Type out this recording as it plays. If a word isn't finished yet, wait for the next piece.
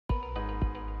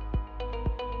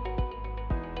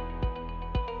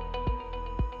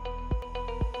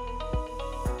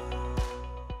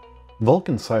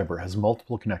Vulcan Cyber has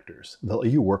multiple connectors that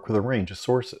let you work with a range of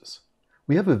sources.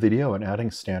 We have a video on adding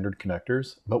standard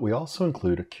connectors, but we also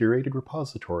include a curated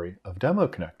repository of demo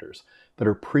connectors that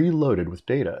are pre-loaded with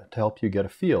data to help you get a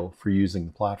feel for using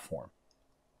the platform.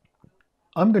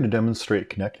 I'm going to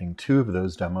demonstrate connecting two of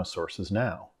those demo sources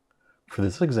now. For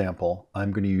this example,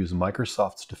 I'm going to use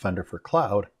Microsoft's Defender for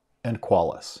Cloud and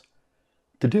Qualys.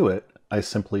 To do it, I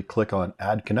simply click on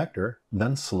Add Connector,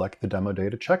 then select the Demo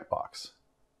Data checkbox.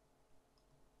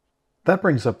 That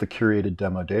brings up the curated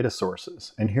demo data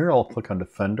sources, and here I'll click on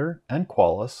Defender and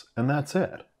Qualys, and that's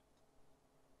it.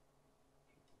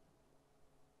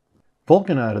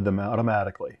 Vulcan added them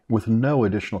automatically, with no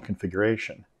additional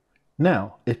configuration.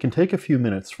 Now, it can take a few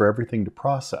minutes for everything to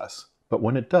process, but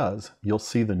when it does, you'll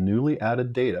see the newly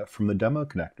added data from the demo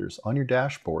connectors on your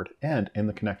dashboard and in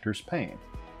the connectors pane.